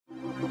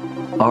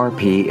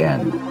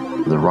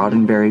RPN, the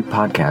Roddenberry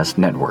Podcast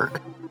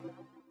Network.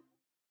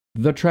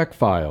 The Trek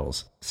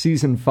Files,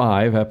 Season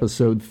 5,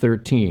 Episode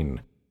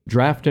 13,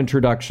 Draft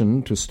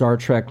Introduction to Star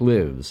Trek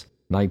Lives,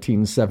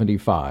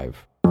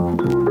 1975.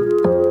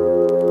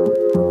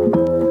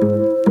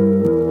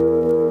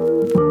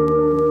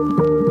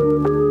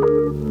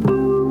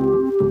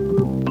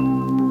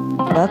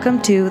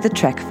 Welcome to The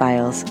Trek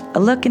Files, a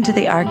look into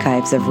the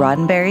archives of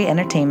Roddenberry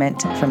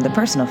Entertainment from the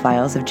personal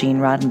files of Gene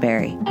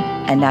Roddenberry.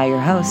 And now your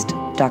host,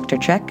 Dr.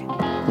 Trek,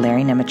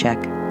 Larry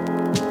Nemecek.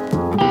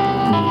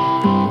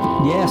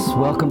 Yes,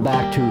 welcome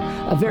back to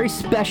a very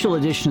special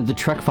edition of the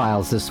Trek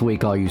Files this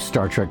week, all you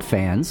Star Trek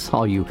fans,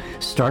 all you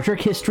Star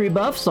Trek history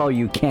buffs, all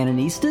you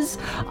canonistas,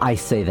 I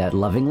say that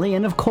lovingly,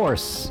 and of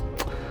course,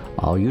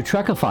 all you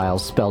Trekophiles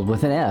spelled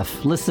with an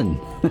F. Listen,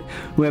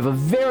 we have a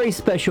very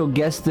special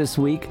guest this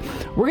week.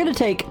 We're going to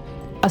take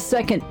a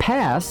second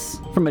pass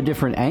from a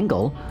different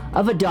angle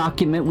of a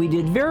document we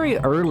did very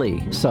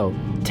early. So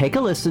take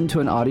a listen to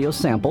an audio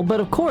sample, but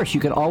of course you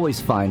can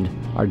always find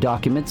our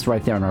documents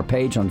right there on our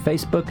page on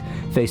Facebook,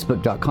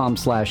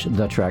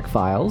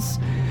 facebook.com/thetrekfiles.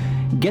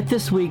 Get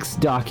this week's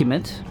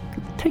document,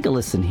 take a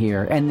listen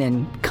here, and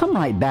then come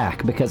right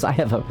back because I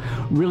have a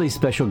really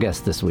special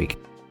guest this week.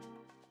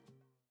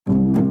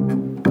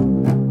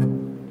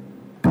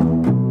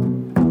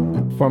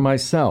 For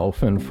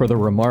myself and for the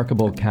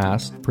remarkable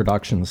cast,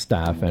 production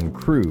staff, and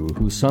crew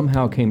who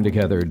somehow came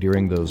together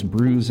during those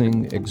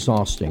bruising,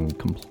 exhausting,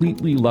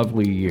 completely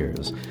lovely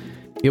years,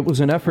 it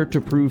was an effort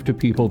to prove to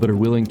people that are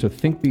willing to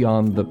think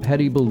beyond the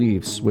petty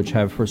beliefs which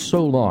have for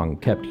so long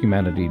kept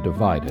humanity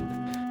divided.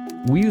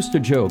 We used to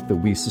joke that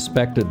we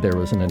suspected there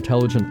was an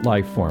intelligent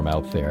life form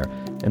out there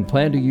and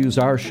planned to use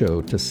our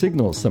show to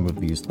signal some of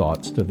these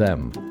thoughts to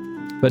them.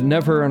 But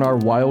never in our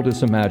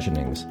wildest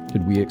imaginings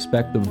did we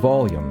expect the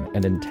volume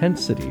and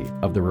intensity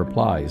of the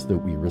replies that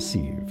we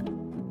received.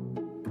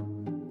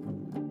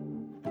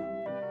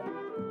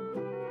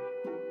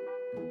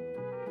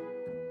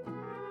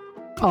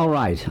 All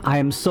right. I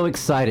am so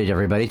excited,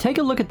 everybody. Take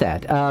a look at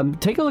that.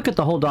 Take a look at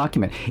the whole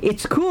document.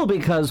 It's cool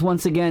because,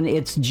 once again,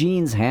 it's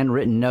Gene's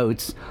handwritten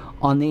notes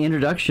on the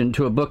introduction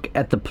to a book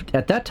at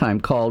that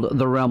time called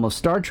The Realm of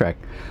Star Trek,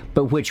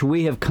 but which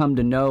we have come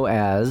to know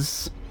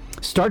as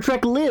Star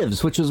Trek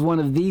Lives, which was one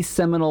of the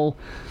seminal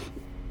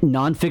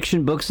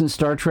nonfiction books in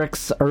Star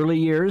Trek's early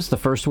years, the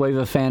first wave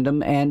of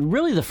fandom, and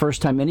really the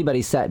first time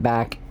anybody sat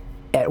back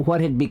at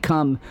what had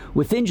become,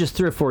 within just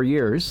 3 or 4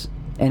 years,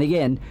 and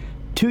again,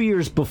 2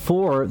 years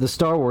before the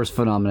Star Wars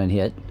phenomenon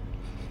hit,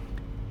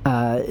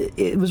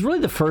 it was really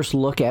the first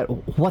look at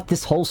what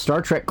this whole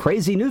Star Trek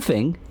crazy new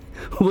thing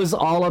was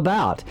all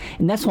about.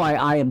 And that's why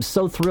I am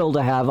so thrilled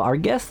to have our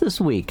guest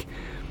this week,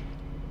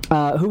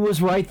 who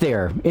was right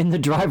there in the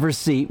driver's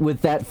seat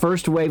with that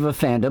first wave of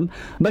fandom,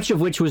 much of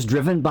which was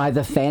driven by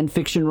the fan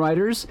fiction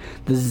writers,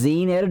 the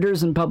zine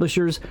editors and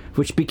publishers,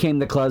 which became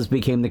the clubs,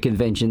 became the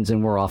conventions,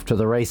 and we're off to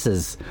the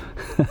races.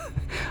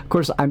 Of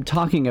course, I'm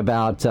talking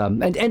about,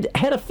 and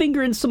had a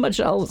finger in so much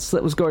else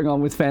that was going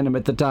on with fandom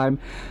at the time.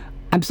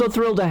 I'm so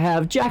thrilled to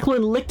have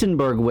Jacqueline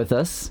Lichtenberg with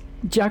us.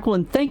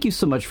 Jacqueline, thank you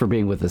so much for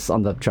being with us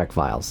on the Trek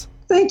Files.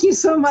 Thank you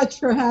so much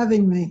for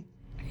having me.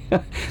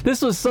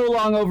 This was so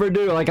long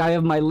overdue. Like, I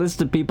have my list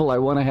of people I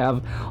want to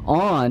have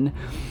on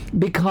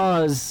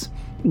because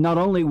not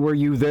only were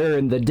you there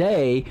in the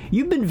day,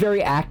 you've been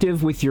very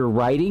active with your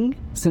writing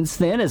since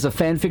then as a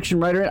fan fiction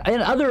writer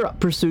and other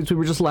pursuits. We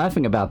were just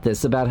laughing about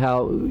this, about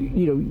how,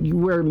 you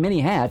wear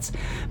many hats,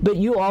 but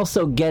you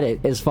also get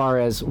it as far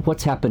as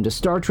what's happened to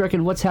Star Trek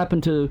and what's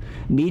happened to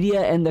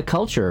media and the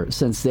culture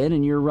since then,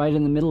 and you're right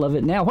in the middle of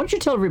it now. Why don't you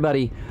tell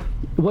everybody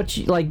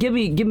give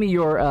me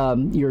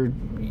your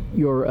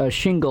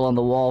shingle on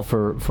the wall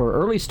for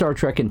early Star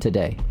Trek and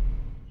today.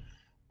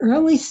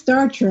 Early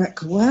Star Trek.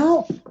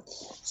 Well,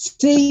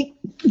 see,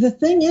 the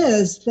thing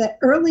is that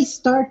early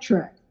Star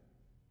Trek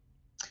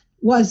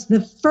was the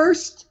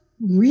first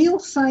real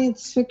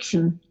science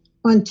fiction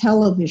on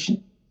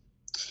television.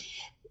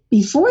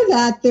 Before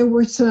that, there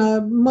were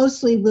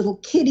mostly little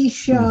kiddie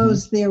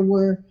shows. Mm-hmm. There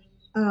were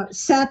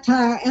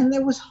satire, and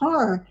there was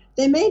horror.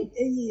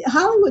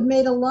 Hollywood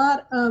made a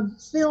lot of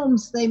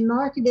films they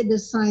marketed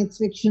as science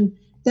fiction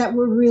that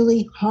were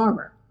really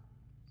horror.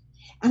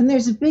 And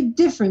there's a big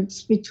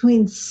difference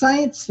between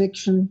science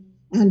fiction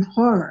and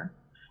horror.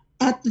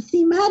 At the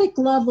thematic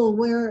level,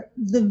 where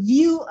the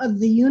view of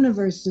the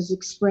universe is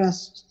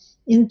expressed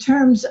in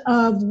terms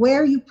of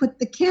where you put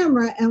the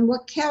camera and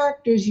what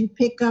characters you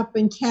pick up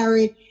and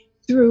carry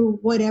through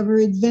whatever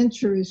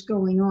adventure is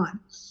going on.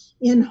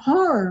 In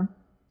horror,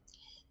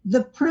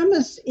 the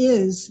premise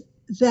is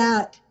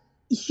that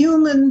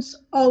humans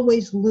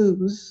always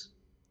lose.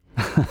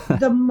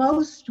 The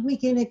most we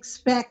can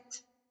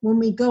expect when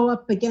we go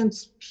up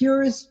against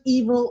purest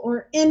evil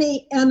or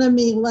any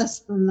enemy less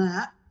than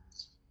that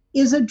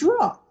is a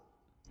draw.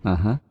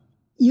 Uh-huh.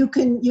 You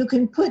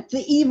can put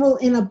the evil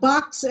in a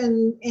box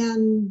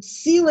and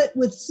seal it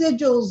with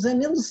sigils,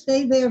 and it'll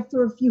stay there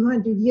for a few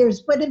hundred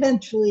years, but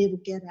eventually it'll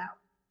get out.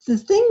 The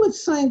thing with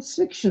science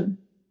fiction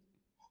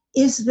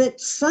is that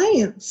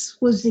science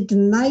was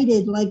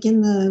ignited like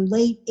in the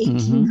late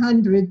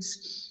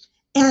 1800s.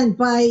 And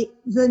by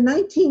the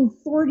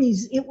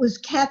 1940s, it was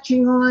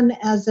catching on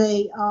as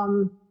a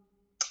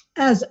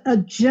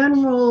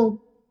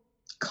general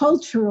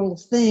cultural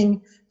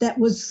thing that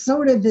was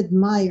sort of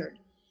admired.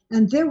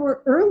 And there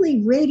were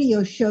early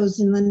radio shows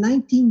in the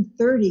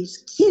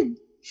 1930s, kid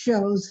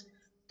shows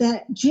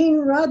that Gene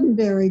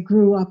Roddenberry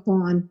grew up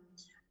on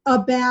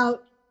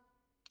about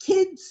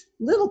kids,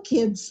 little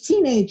kids,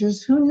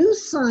 teenagers who knew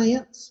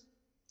science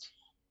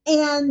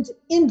and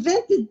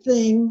invented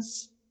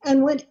things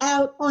and went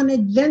out on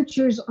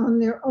adventures on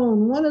their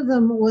own. One of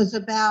them was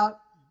about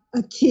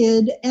a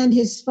kid and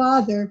his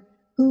father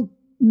who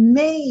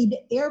made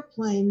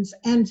airplanes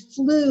and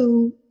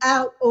flew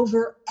out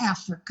over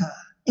Africa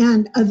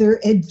and other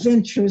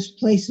adventurous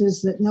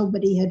places that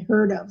nobody had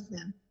heard of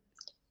then.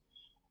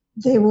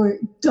 They were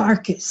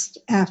darkest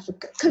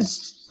Africa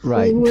because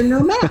they were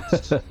no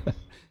maps.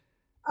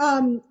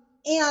 And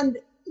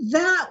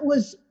that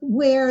was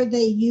where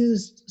they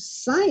used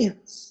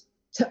science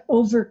to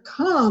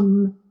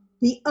overcome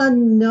the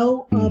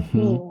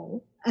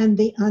unknowable and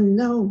the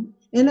unknown.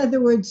 In other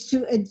words,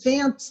 to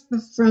advance the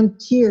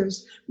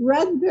frontiers.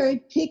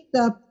 Roddenberry picked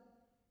up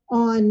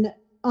on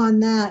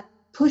that,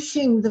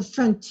 pushing the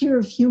frontier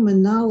of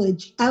human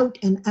knowledge out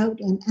and out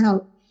and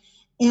out.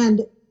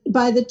 And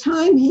by the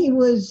time he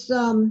was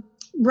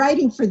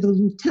writing for The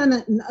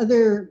Lieutenant and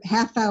other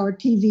half-hour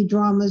TV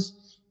dramas,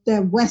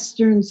 the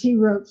Westerns he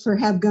wrote for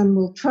Have Gun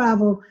Will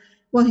Travel,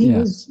 while he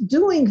was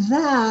doing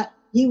that,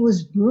 he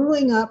was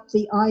brewing up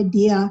the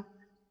idea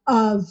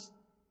of,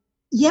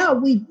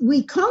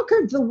 we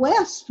conquered the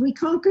West, we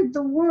conquered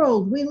the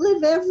world, we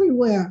live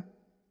everywhere.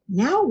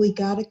 Now we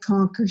got to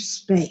conquer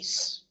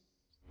space.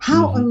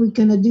 How are we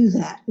going to do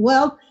that?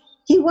 Well,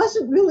 he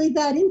wasn't really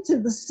that into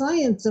the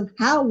science of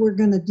how we're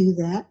going to do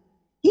that.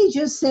 He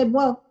just said,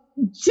 well,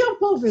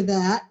 jump over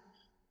that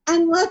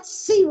and let's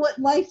see what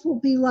life will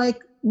be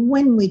like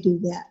when we do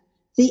that.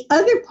 The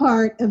other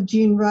part of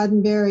Gene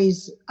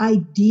Roddenberry's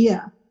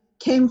idea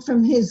came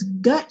from his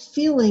gut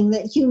feeling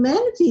that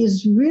humanity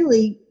is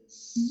really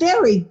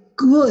very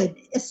good,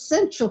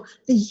 essential.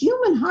 The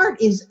human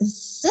heart is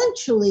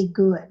essentially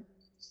good,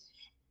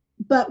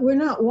 but we're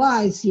not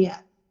wise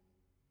yet.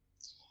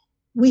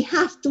 We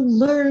have to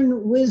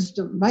learn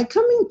wisdom by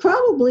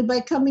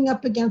coming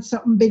up against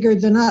something bigger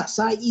than us,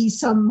 i.e.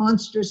 some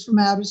monsters from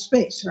outer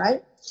space,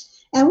 right?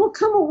 And we'll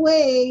come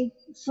away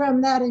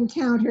from that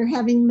encounter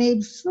having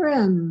made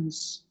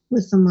friends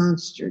with the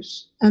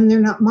monsters, and they're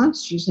not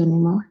monsters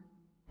anymore.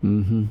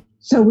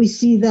 So we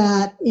see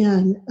that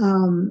in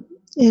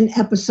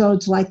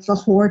episodes like the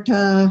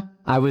Horta.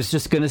 I was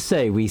just going to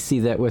say, we see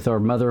that with our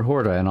mother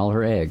Horta and all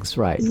her eggs,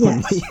 right?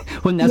 Yes.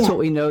 When that's what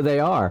we know they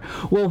are.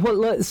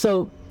 Well,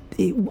 so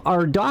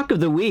our doc of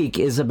the week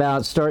is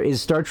about Star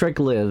Trek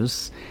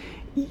Lives.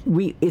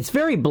 It's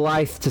very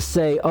blithe to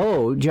say,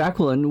 oh,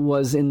 Jacqueline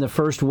was in the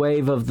first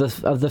wave of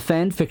the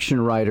fan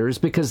fiction writers,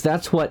 because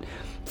that's what,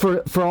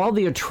 for all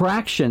the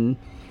attraction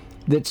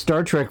that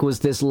Star Trek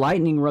was, this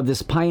lightning rod,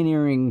 this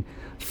pioneering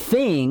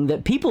thing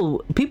that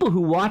people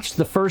who watched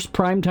the first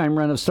primetime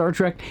run of Star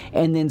Trek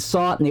and then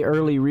saw it in the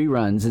early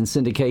reruns in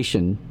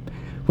syndication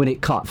when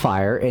it caught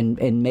fire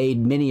and made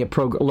many a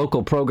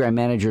local program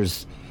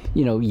manager's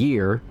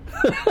year,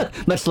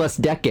 much less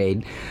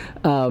decade.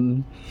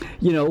 The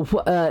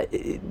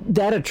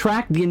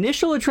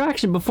initial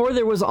attraction before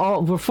it was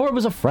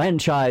a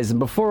franchise and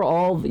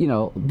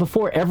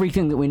before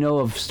everything that we know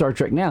of Star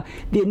Trek now,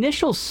 the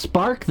initial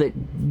spark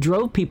that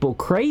drove people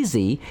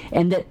crazy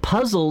and that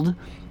puzzled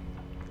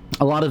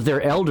a lot of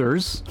their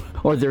elders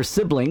or their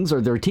siblings or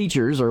their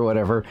teachers or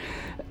whatever.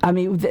 I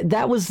mean,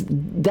 that was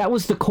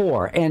the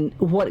core. And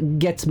what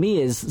gets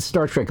me is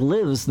Star Trek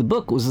Lives, the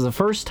book, was the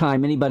first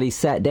time anybody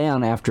sat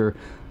down after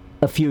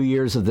a few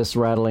years of this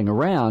rattling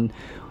around,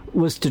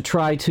 was to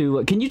try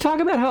to... Can you talk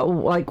about how,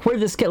 where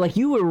this...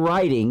 you were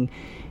writing...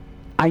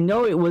 I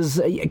know it was...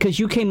 Because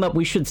you came up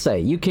with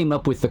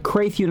the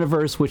Kraith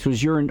universe, which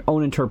was your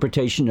own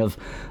interpretation of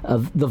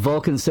the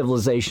Vulcan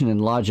civilization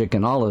and logic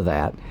and all of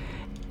that.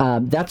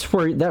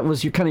 That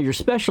was your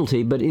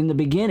specialty. But in the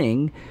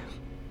beginning...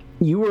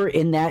 You were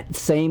in that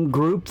same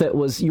group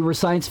you were a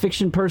science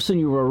fiction person,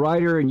 you were a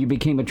writer, and you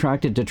became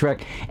attracted to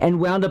Trek and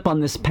wound up on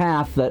this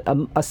path that,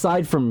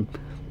 aside from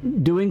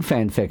doing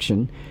fan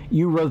fiction,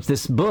 you wrote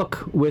this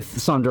book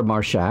with Sandra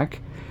Marshak.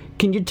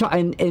 Can you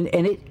and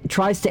it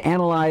tries to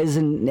analyze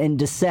and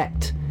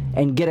dissect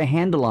and get a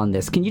handle on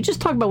this. Can you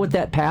just talk about what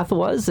that path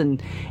was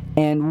and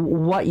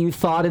what you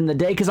thought in the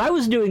day? Because I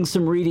was doing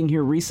some reading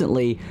here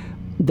recently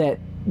that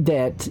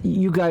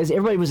you guys,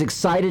 everybody was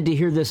excited to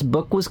hear this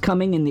book was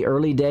coming in the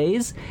early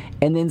days,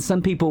 and then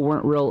some people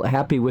weren't real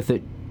happy with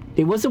it.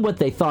 It wasn't what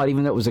they thought,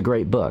 even though it was a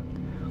great book.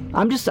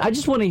 I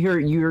just want to hear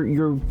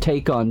your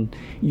take on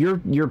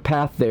your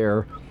path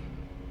there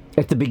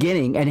at the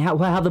beginning and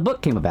how the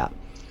book came about.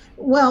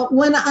 Well,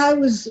 when I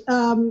was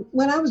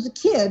a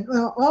kid,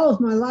 all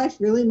of my life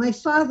really, my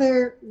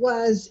father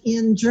was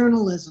in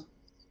journalism.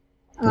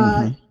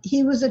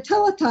 He was a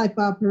teletype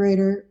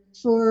operator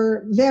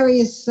for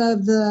various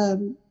of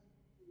the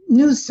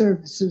news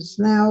services.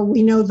 Now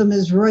we know them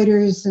as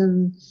Reuters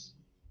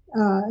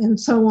and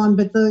so on,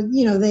 but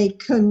they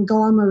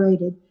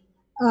conglomerated.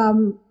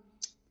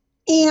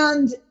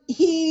 And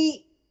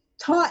he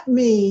taught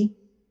me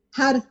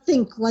how to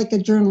think like a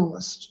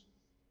journalist.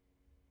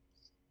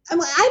 I don't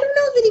know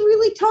that he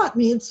really taught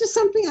me. It's just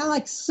something I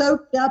like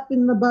soaked up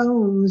in the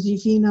bones,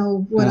 if you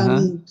know what I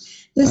mean.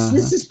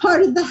 This is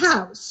part of the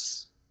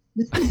house.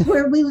 This is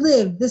where we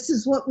live. This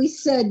is what we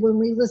said when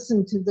we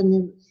listened to the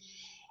news.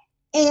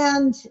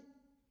 And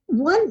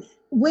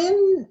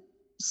when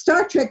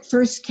Star Trek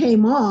first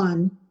came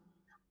on,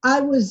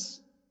 I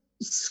was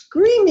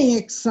screaming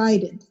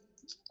excited.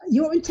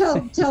 You want me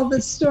to tell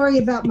the story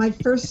about my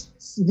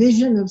first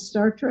vision of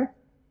Star Trek?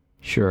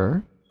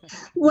 Sure.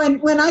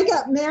 When I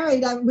got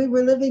married, we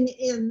were living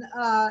in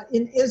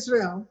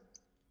Israel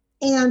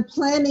and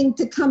planning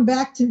to come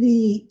back to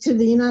the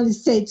United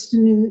States, to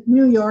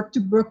New York, to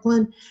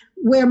Brooklyn,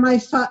 where my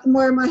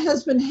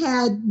husband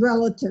had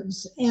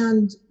relatives,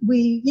 and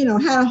we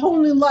had a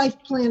whole new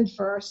life planned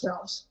for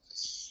ourselves.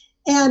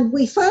 And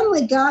we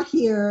finally got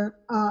here,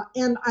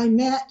 and I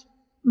met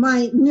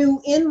my new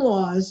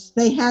in-laws.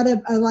 They had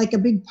a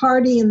big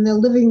party in the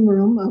living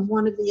room of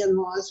one of the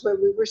in-laws where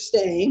we were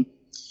staying.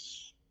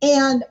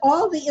 And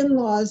all the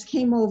in-laws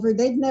came over.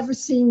 They'd never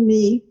seen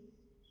me.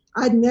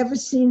 I'd never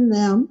seen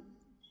them.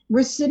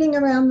 We're sitting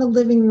around the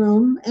living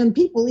room, and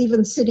people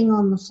even sitting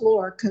on the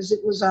floor because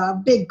it was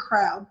a big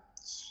crowd.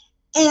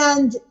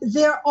 And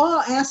they're all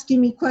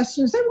asking me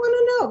questions. They want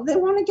to know. They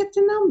want to get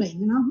to know me.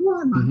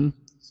 Who am I? Mm-hmm.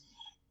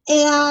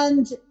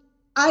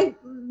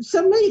 And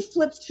somebody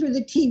flipped through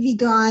the TV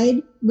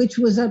guide, which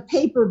was a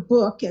paper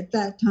book at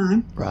that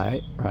time.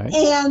 Right.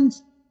 And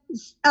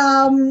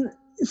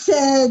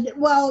said,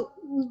 well,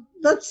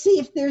 let's see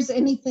if there's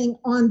anything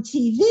on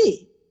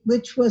TV,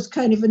 which was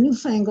kind of a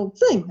newfangled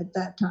thing at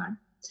that time.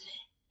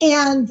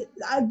 And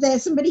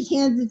somebody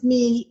handed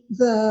me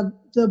the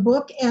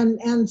book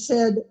and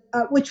said,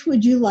 which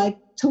would you like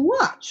to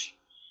watch?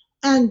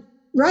 And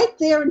right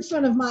there in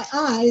front of my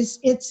eyes,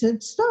 it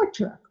said Star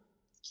Trek.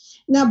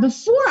 Now,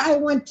 before I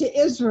went to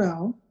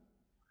Israel,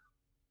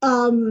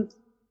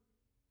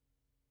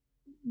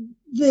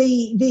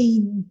 the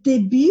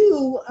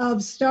debut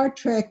of Star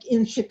Trek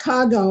in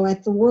Chicago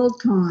at the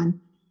Worldcon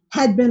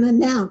had been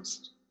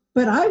announced,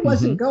 but I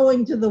wasn't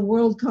going to the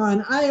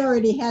Worldcon. I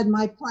already had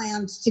my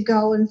plans to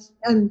go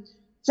and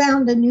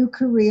found a new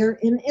career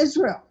in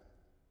Israel.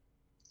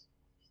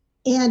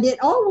 And it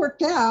all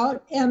worked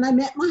out, and I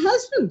met my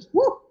husband.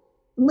 Woo!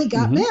 And we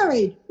got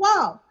married.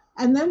 Wow.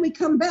 And then we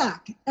come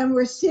back, and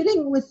we're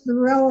sitting with the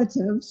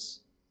relatives.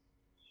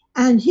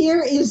 And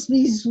here is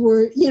these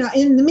words,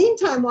 in the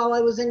meantime, while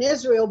I was in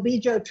Israel,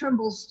 Bijo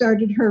Trimble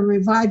started her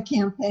Revive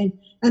campaign.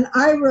 And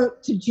I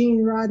wrote to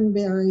Gene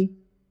Roddenberry.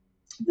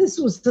 This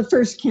was the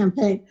first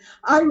campaign.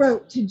 I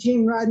wrote to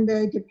Gene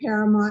Roddenberry, to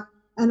Paramount,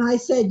 and I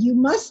said, you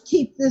must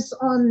keep this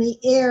on the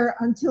air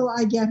until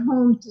I get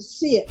home to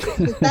see it.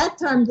 At that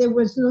time, there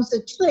was no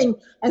such thing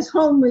as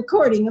home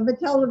recording of a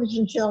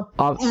television show.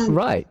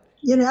 Right.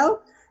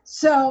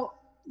 So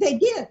they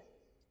did.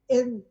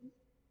 And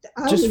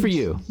just for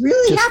you.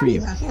 Really just happy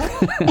for you.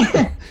 about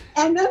that.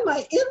 And then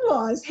my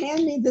in-laws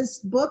hand me this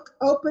book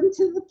open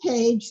to the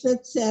page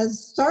that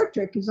says Star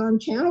Trek is on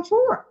Channel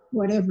 4,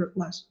 whatever it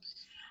was.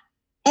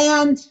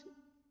 And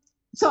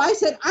so I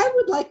said, I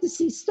would like to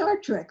see Star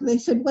Trek. They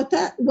said,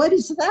 what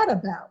is that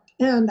about?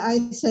 And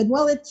I said,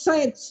 well, it's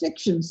science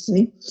fiction,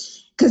 see?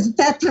 Because at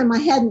that time I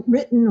hadn't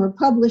written or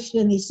published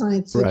any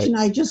science fiction.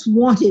 Right. I just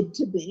wanted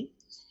to be.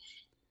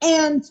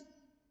 And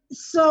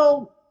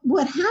so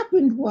what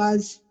happened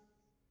was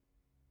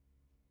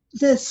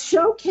the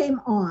show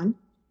came on,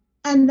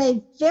 and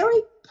they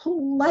very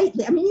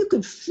politely, you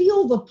could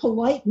feel the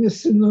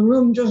politeness in the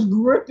room just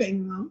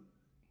gripping them.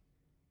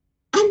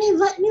 And they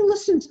let me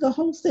listen to the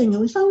whole thing.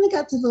 And we finally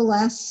got to the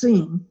last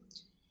scene.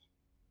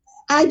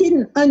 I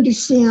didn't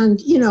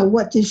understand,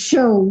 what to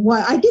show.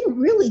 I didn't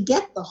really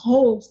get the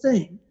whole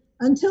thing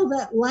until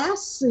that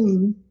last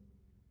scene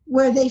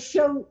where they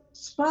show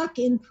Spock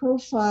in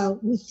profile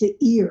with the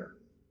ear.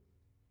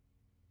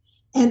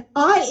 And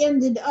I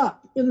ended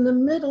up in the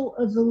middle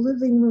of the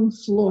living room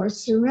floor,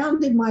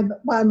 surrounded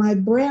by my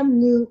brand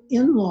new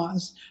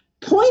in-laws,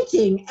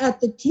 pointing at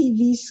the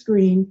TV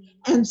screen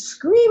and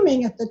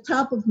screaming at the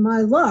top of my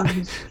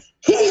lungs,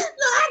 he's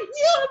not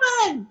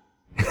human!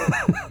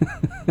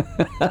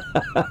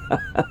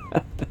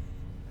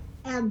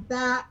 And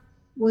that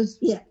was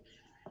it.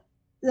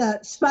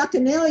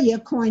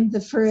 Spockanalia coined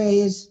the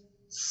phrase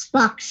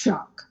Spock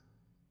shock.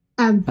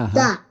 And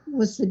that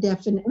was the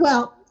definite.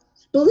 Well,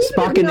 believe it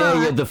or not.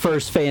 Spockanalia, the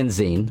first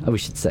fanzine, we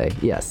should say,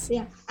 yes.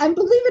 Yeah. And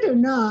believe it or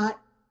not,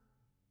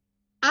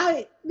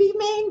 I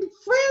remained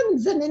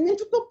friends and an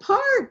integral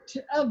part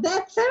of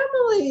that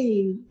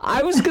family.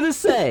 I was going to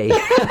say,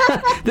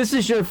 this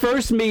is your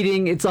first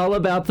meeting. It's all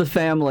about the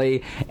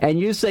family. And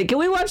you say, can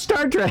we watch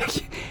Star Trek?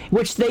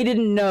 Which they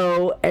didn't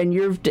know.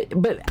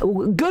 But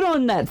good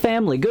on that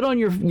family. Good on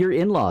your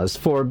in-laws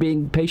for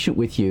being patient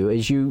with you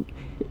as you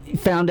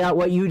found out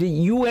what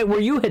you went where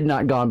you had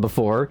not gone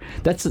before.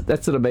 That's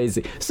an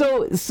amazing.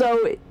 So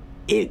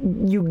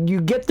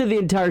you get through the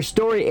entire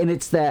story, and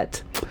it's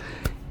that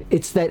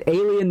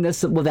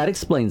alienness. Well, that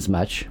explains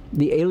much.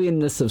 The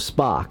alienness of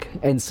Spock,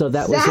 and so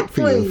that was it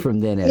for you from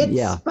then in.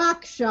 It's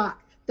Spock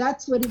shock.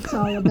 That's what it's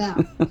all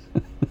about.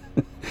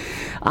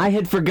 I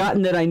had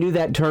forgotten that I knew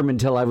that term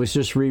until I was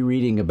just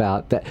rereading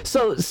about that.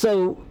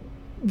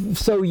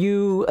 So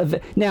you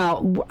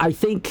now, I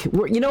think,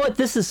 you know what,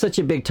 this is such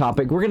a big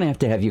topic. We're going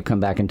to have you come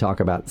back and talk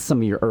about some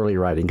of your early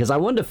writing, because I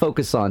wanted to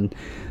focus on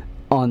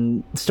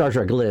Star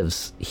Trek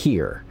Lives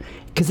here,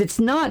 because it's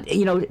not,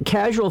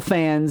 casual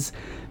fans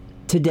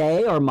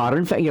today or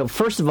modern fans,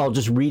 first of all,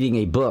 just reading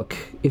a book.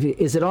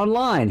 Is it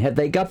online? Have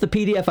they got the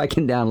PDF I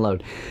can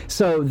download?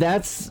 So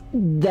that's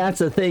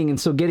a thing. And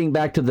so getting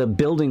back to the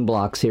building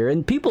blocks here,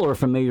 and people are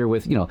familiar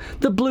with,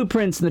 the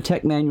blueprints and the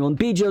tech manual and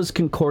Bijo's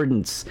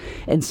Concordance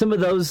and some of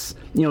those,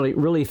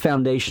 really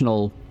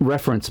foundational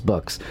reference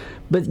books.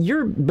 But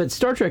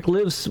Star Trek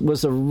Lives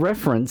was a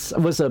reference,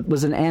 was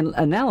an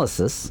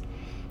analysis.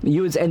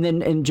 And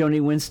then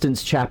Joni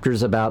Winston's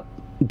chapters about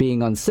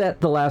being on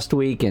set the last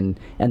week and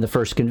the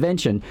first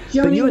convention.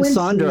 But you and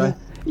Sandra,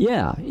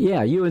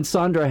 you and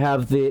Sandra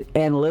have the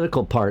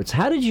analytical parts.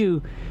 How did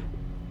you?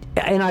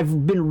 And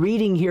I've been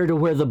reading here to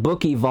where the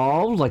book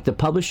evolved, like the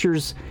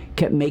publishers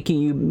kept making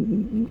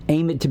you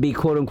aim it to be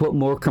quote unquote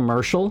more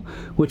commercial,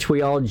 which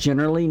we all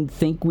generally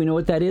think we know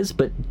what that is.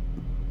 But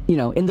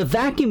in the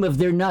vacuum of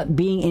there not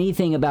being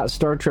anything about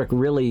Star Trek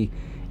really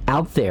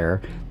out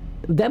there,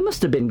 that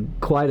must have been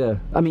quite a.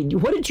 I mean,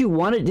 what did you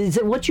want? Is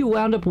it what you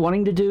wound up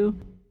wanting to do?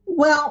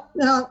 Well,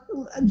 the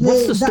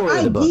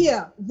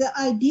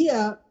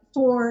idea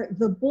for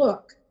the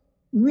book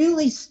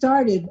really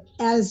started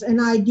as an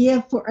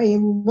idea for a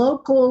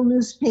local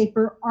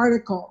newspaper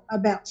article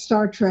about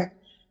Star Trek.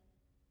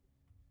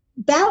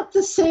 About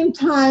the same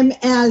time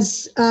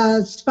as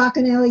Spock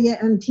and Elliot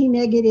and T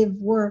Negative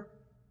were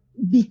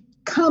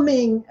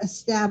becoming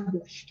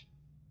established.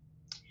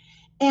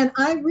 And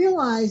I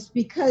realized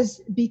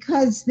because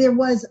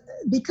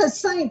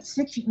science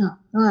fiction,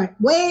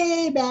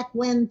 way back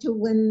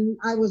when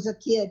I was a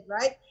kid,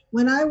 right?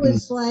 When I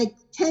was like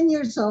 10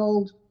 years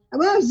old,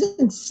 when I was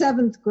in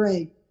 7th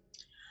grade,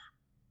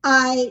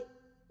 I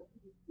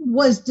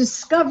was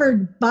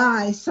discovered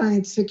by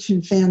science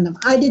fiction fandom.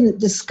 I didn't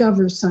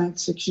discover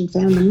science fiction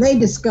fandom. They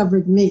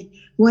discovered me.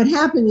 What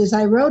happened is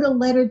I wrote a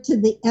letter to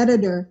the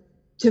editor,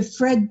 to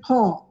Fred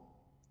Paul.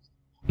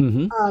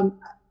 Mm-hmm.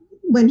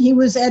 When he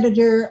was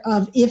editor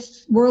of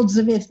Worlds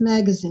of If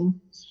magazine.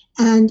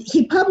 And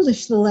he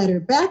published the letter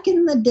back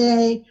in the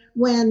day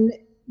when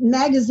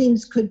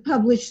magazines could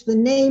publish the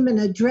name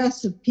and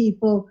address of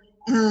people,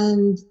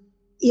 and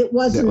it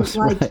wasn't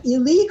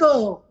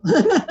illegal.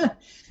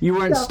 You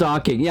weren't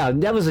stalking. Yeah,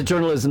 that was a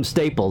journalism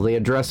staple. The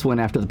address went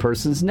after the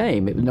person's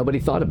name. Nobody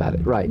thought about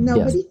it, right?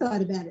 Nobody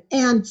thought about it.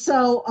 And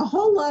so a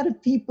whole lot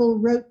of people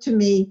wrote to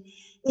me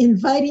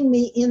inviting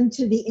me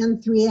into the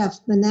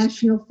N3F, the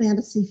National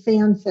Fantasy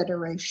Fan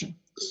Federation.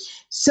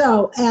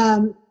 So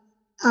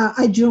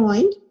I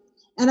joined,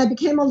 and I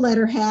became a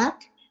letter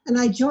hack, and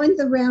I joined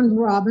the round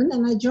robin,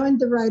 and I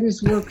joined the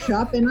writer's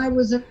workshop, and I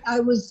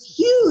was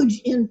huge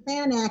in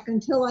FANAC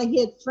until I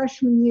hit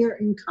freshman year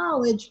in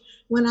college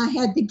when I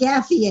had to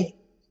gaffiate.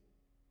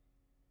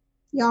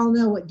 Y'all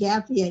know what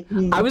gaffiate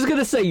means. I was going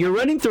to say, you're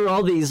running through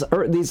all these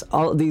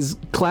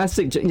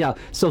classic.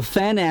 So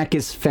FANAC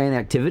is fan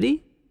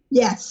activity?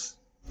 Yes.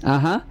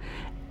 Uh-huh.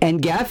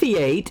 And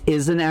gaffiate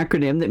is an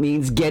acronym that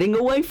means getting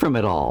away from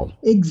it all.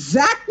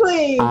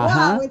 Exactly.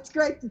 Wow, it's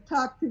great to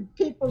talk to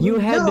people who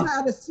know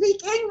how to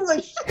speak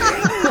English.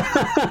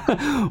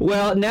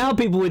 Well, now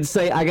people would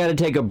say, I got to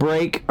take a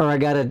break, or I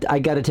got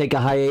to take a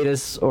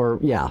hiatus, or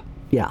yeah.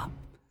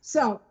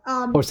 So,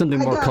 or something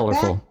more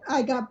colorful.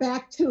 I got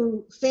back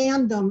to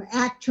fandom,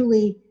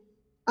 actually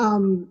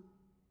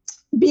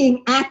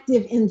being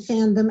active in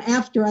fandom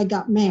after I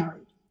got married.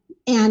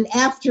 And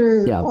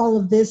after all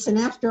of this, and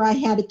after I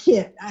had a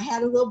kid, I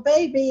had a little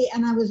baby,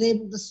 and I was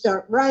able to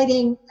start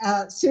writing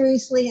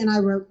seriously. And I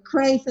wrote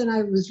Craith, and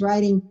I was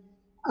writing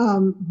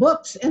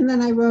books, and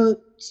then I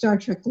wrote Star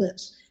Trek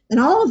Lives. And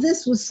all of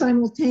this was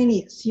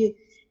simultaneous.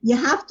 You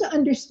have to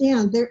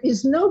understand there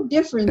is no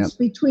difference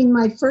between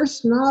my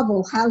first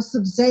novel, House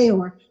of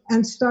Zaor,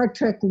 and Star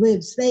Trek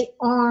Lives. They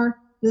are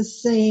the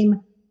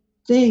same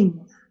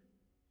thing.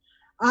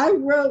 I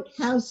wrote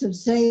House of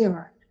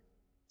Zaor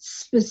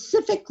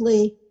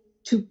specifically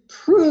to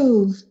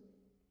prove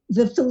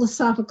the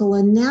philosophical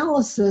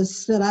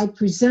analysis that I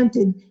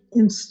presented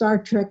in Star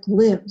Trek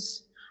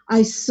Lives.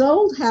 I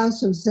sold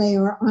House of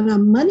Zaor on a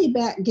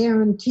money-back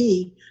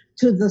guarantee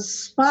to the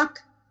Spock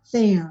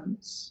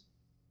fans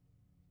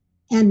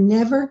and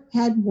never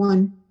had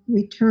one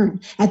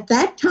return. At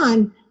that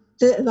time,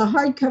 the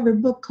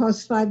hardcover book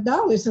cost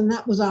 $5, and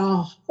that was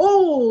a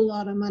whole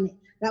lot of money.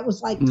 That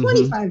was like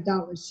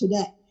 $25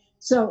 today.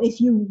 So if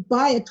you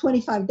buy a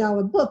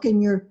 $25 book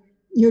and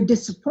you're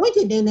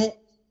disappointed in it,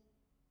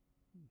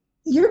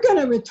 you're going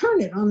to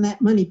return it on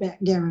that money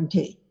back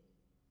guarantee.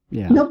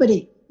 Yeah.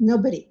 Nobody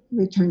Nobody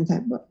returned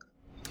that book.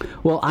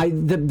 Well,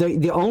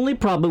 the only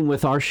problem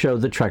with our show,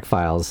 The Trek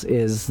Files,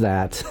 is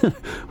that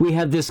we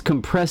have this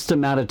compressed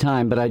amount of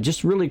time, but I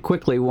just really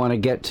quickly want to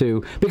get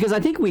to, because I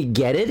think we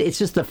get it. It's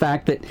just the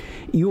fact that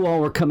you all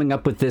were coming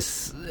up with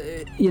this,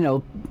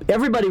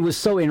 everybody was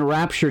so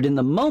enraptured in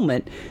the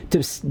moment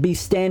to be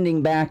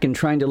standing back and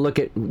trying to look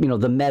at,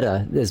 the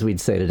meta, as we'd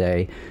say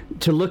today,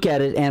 to look at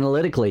it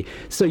analytically.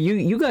 So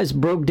you guys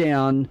broke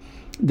down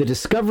the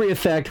discovery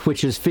effect,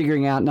 which is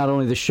figuring out not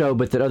only the show,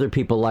 but that other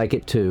people like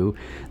it too.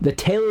 The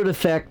tailored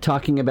effect,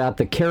 talking about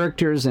the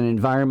characters and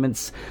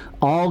environments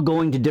all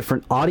going to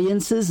different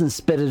audiences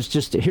instead of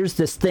just, here's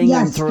this thing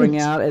I'm throwing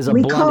out as a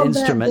blunt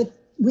instrument.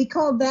 We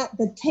called that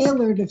the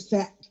tailored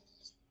effect.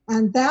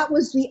 And that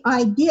was the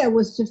idea,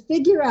 was to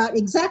figure out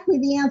exactly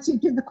the answer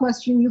to the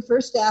question you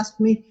first asked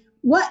me.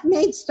 What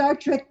made Star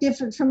Trek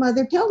different from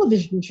other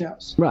television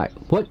shows? Right.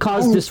 What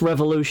caused this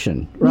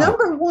revolution? Right.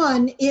 Number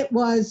one, it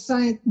was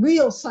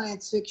real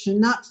science fiction,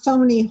 not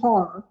phony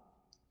horror,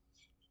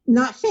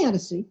 not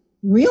fantasy,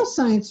 real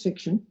science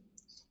fiction.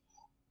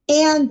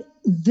 And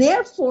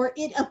therefore,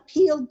 it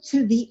appealed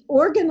to the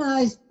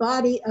organized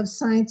body of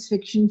science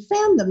fiction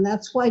fandom.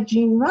 That's why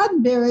Gene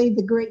Roddenberry,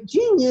 the great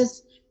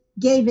genius,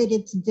 gave it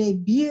its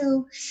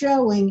debut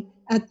showing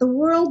at the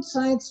World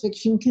Science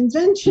Fiction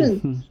Convention.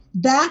 Mm-hmm.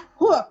 That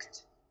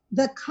hooked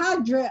the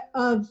cadre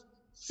of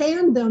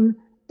fandom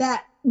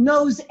that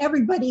knows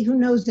everybody who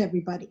knows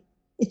everybody.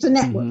 It's a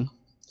network.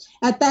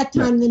 Mm-hmm. At that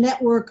time, the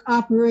network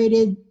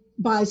operated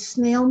by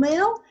snail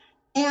mail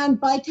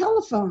and by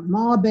telephone,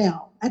 Ma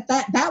Bell.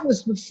 That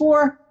was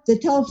before the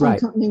telephone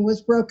company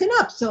was broken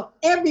up. So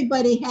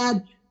everybody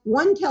had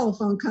one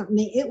telephone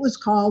company. It was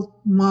called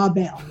Ma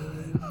Bell.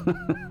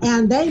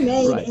 And they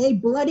made a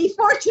bloody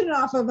fortune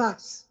off of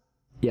us.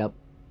 Yep.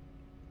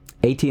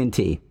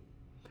 AT&T.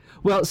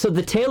 Well, so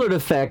the tailored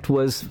effect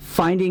was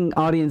finding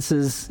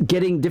audiences,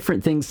 getting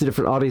different things to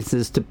different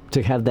audiences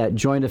to have that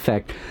joint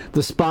effect.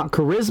 The Spock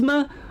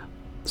charisma,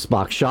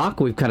 Spock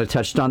shock, we've kind of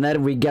touched on that,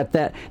 and we get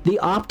that. The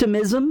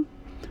optimism,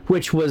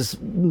 which was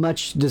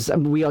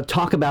we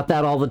talk about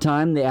that all the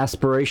time, the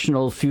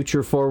aspirational,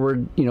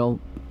 future-forward,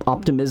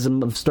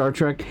 optimism of Star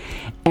Trek.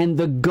 And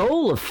the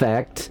goal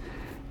effect,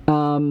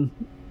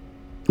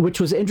 which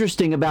was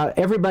interesting about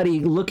everybody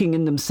looking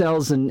in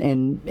themselves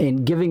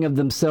and giving of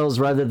themselves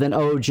rather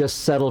than, just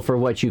settle for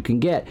what you can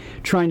get.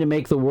 Trying to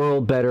make the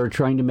world better,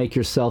 trying to make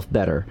yourself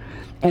better.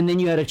 And then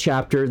you had a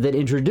chapter that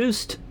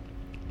introduced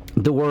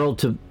the world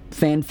to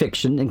fan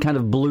fiction and kind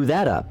of blew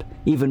that up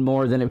even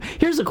more than it.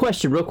 Here's a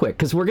question real quick,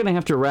 because we're going to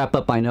have to wrap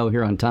up, I know,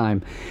 here on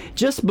time.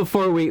 Just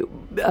before we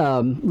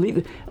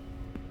leave,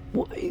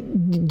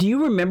 do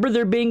you remember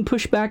there being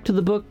pushback to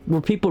the book?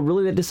 Were people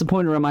really that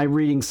disappointed, or am I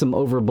reading some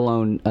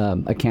overblown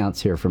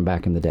accounts here from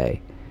back in the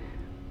day?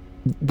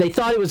 They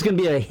thought it was going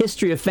to be a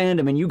history of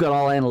fandom, and you got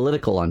all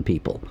analytical on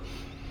people.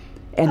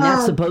 And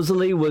that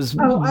supposedly was...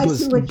 I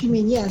see what you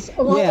mean, yes.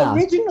 Well,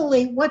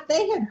 originally, what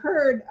they had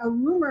heard a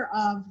rumor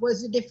of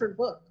was a different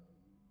book.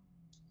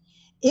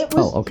 It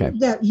was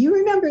that you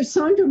remember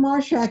Sandra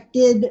Marshak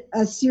did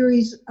a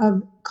series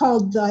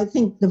called, I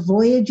think, The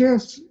Voyager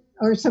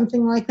or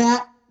something like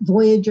that.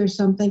 Voyage or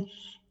something,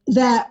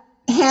 that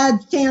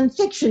had fan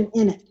fiction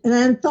in it, an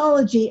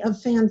anthology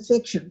of fan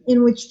fiction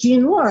in which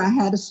Jean Laura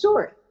had a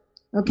story.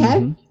 Okay?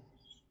 Mm-hmm.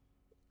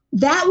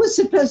 That was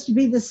supposed to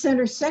be the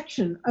center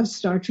section of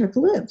Star Trek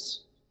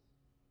Lives.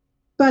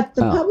 But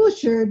the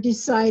publisher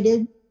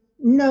decided,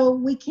 no,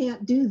 we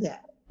can't do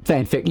that.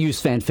 Use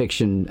fan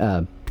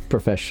fiction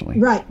professionally.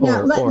 Right.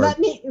 Now, let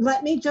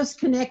me just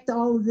connect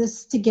all of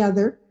this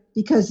together,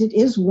 because it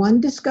is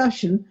one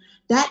discussion.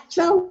 That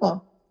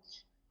fellow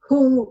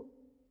who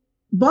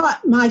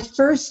bought my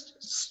first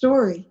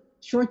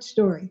short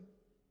story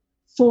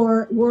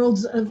for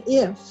Worlds of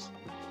If,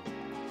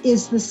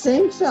 is the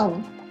same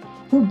fellow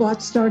who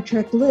bought Star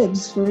Trek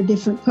Lives for a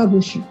different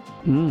publisher.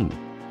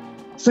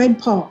 Fred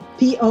Paul,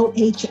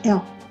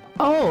 P-O-H-L.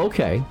 Oh,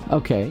 okay.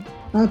 Okay?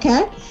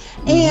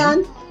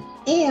 Mm-hmm.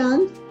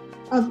 And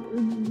of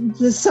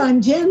the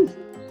Sanjian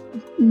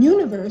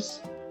universe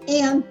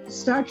and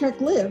Star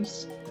Trek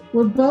Lives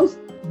were both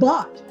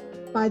bought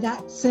by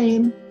that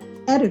same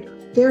editor.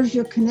 There's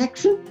your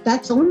connection.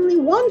 That's only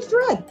one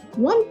thread,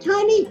 one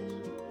tiny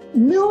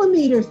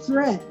millimeter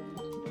thread,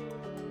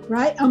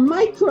 right? A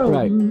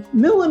micro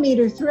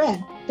millimeter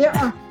thread. There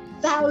are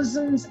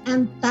thousands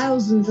and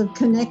thousands of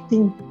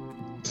connecting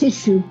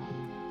tissue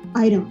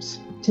items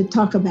to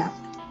talk about.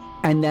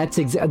 And that's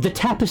the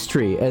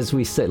tapestry, as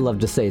we love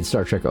to say in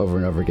Star Trek over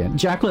and over again.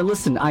 Jacqueline,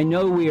 listen, I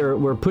know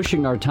we're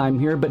pushing our time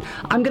here, but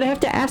I'm going to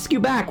have to ask you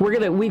back.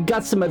 We've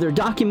got some other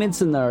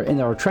documents in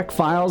our Trek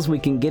files we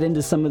can get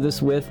into some of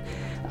this with.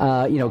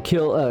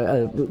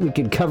 We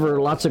can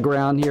cover lots of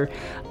ground here.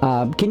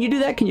 Can you do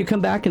that? Can you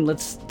come back and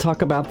let's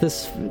talk about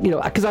this?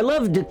 Because I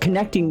love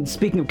connecting.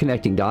 Speaking of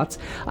connecting dots,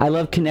 I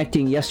love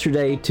connecting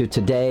yesterday to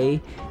today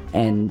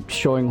and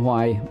showing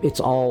why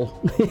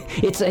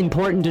it's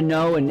important to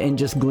know and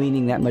just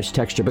gleaning that much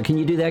texture. But can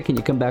you do that? Can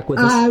you come back with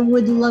us? I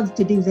would love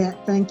to do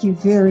that. Thank you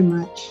very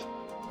much.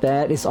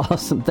 That is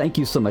awesome. Thank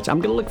you so much. I'm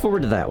going to look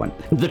forward to that one.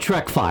 The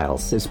Trek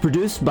Files is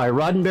produced by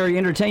Roddenberry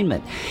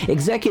Entertainment.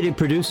 Executive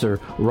producer,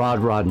 Rod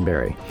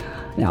Roddenberry.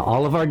 Now,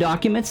 all of our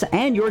documents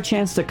and your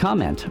chance to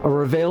comment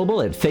are available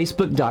at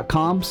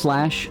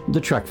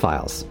facebook.com/The Trek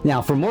Files.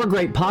 Now, for more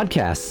great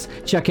podcasts,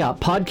 check out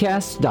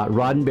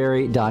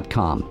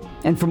podcast.roddenberry.com.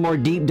 And for more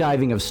deep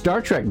diving of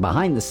Star Trek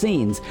behind the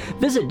scenes,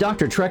 visit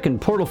Dr. Trek and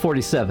Portal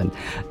 47.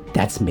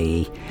 That's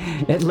me,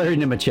 at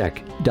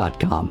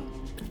LarryNemecek.com.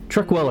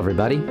 Trek well,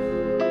 everybody.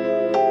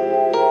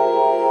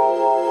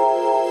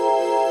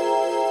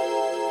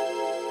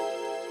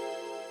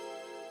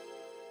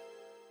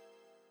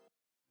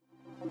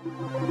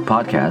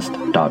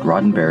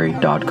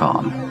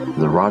 Podcast.roddenberry.com,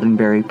 the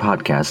Roddenberry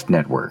Podcast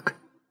Network.